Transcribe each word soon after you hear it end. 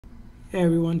Hey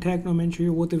everyone, Technomentary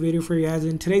here with a video for you guys.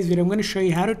 In today's video, I'm going to show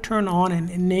you how to turn on and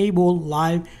enable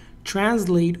live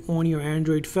translate on your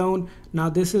Android phone. Now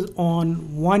this is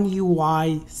on One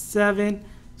UI 7.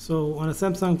 So on a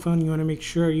Samsung phone, you want to make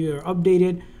sure you are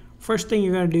updated. First thing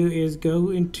you're going to do is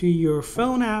go into your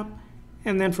phone app,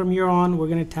 and then from here on, we're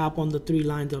going to tap on the three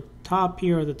lines up top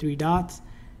here, or the three dots,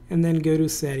 and then go to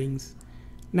settings.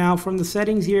 Now from the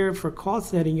settings here, for call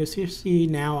setting, you'll see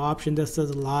now option that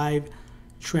says live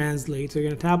translate. So you're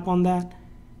going to tap on that,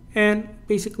 and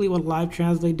basically what live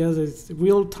translate does is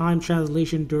real-time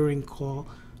translation during call.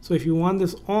 So if you want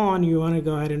this on, you want to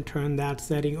go ahead and turn that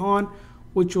setting on,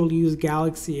 which will use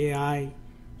Galaxy AI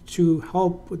to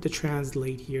help with the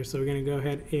translate here. So we're going to go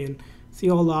ahead and see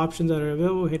all the options that are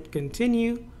available, hit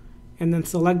continue, and then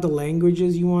select the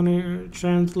languages you want to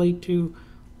translate to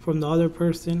from the other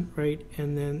person, right?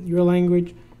 And then your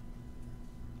language,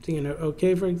 so you know,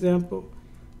 okay, for example,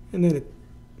 and then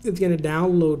it's going to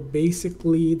download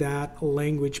basically that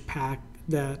language pack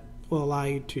that will allow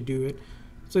you to do it.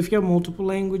 So if you have multiple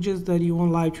languages that you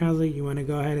want live translate, you want to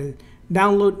go ahead and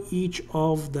download each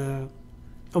of the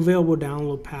available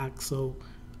download packs. So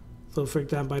for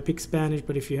example, I picked Spanish,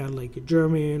 but if you had like a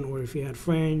German, or if you had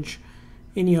French,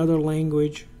 any other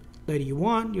language that you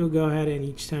want, you'll go ahead and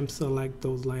each time select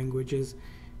those languages.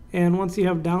 And once you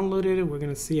have downloaded it, we're going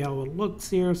to see how it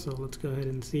looks here. So let's go ahead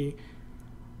and see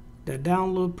the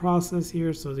download process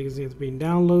here. So as you can see, it's being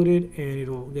downloaded, and it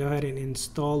will go ahead and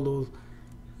install those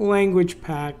language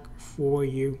pack for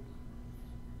you.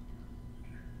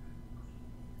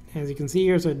 As you can see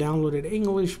here, so I downloaded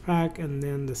English pack and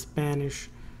then the Spanish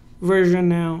version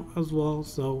now as well.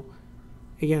 So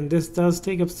again, this does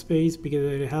take up space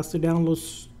because it has to download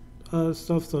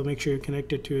stuff, so make sure you're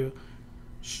connected to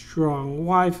a strong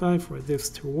Wi-Fi for this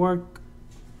to work.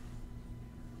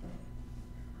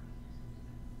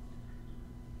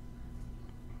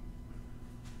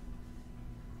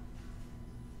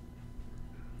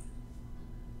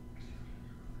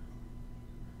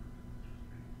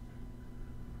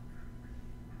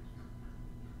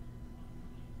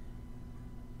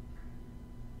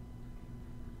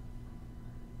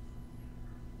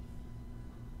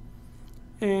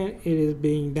 And it is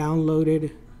being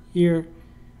downloaded here.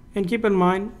 And keep in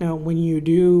mind, now when you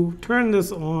do turn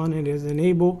this on, it is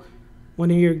enabled.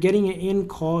 When you're getting an in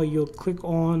call, you'll click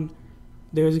on,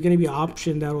 there's going to be an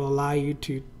option that will allow you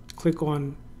to click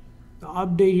on the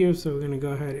update here. So we're going to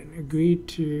go ahead and agree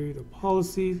to the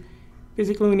policies.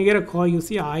 Basically, when you get a call, you'll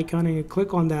see an icon, and you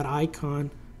click on that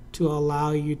icon to allow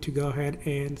you to go ahead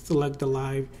and select the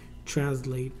live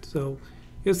translate. So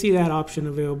you'll see that option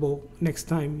available next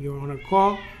time you're on a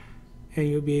call, and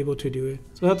you'll be able to do it.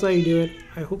 So that's how you do it.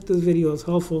 I hope this video is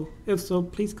helpful. If so,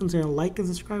 please consider like and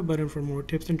subscribe button for more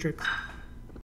tips and tricks.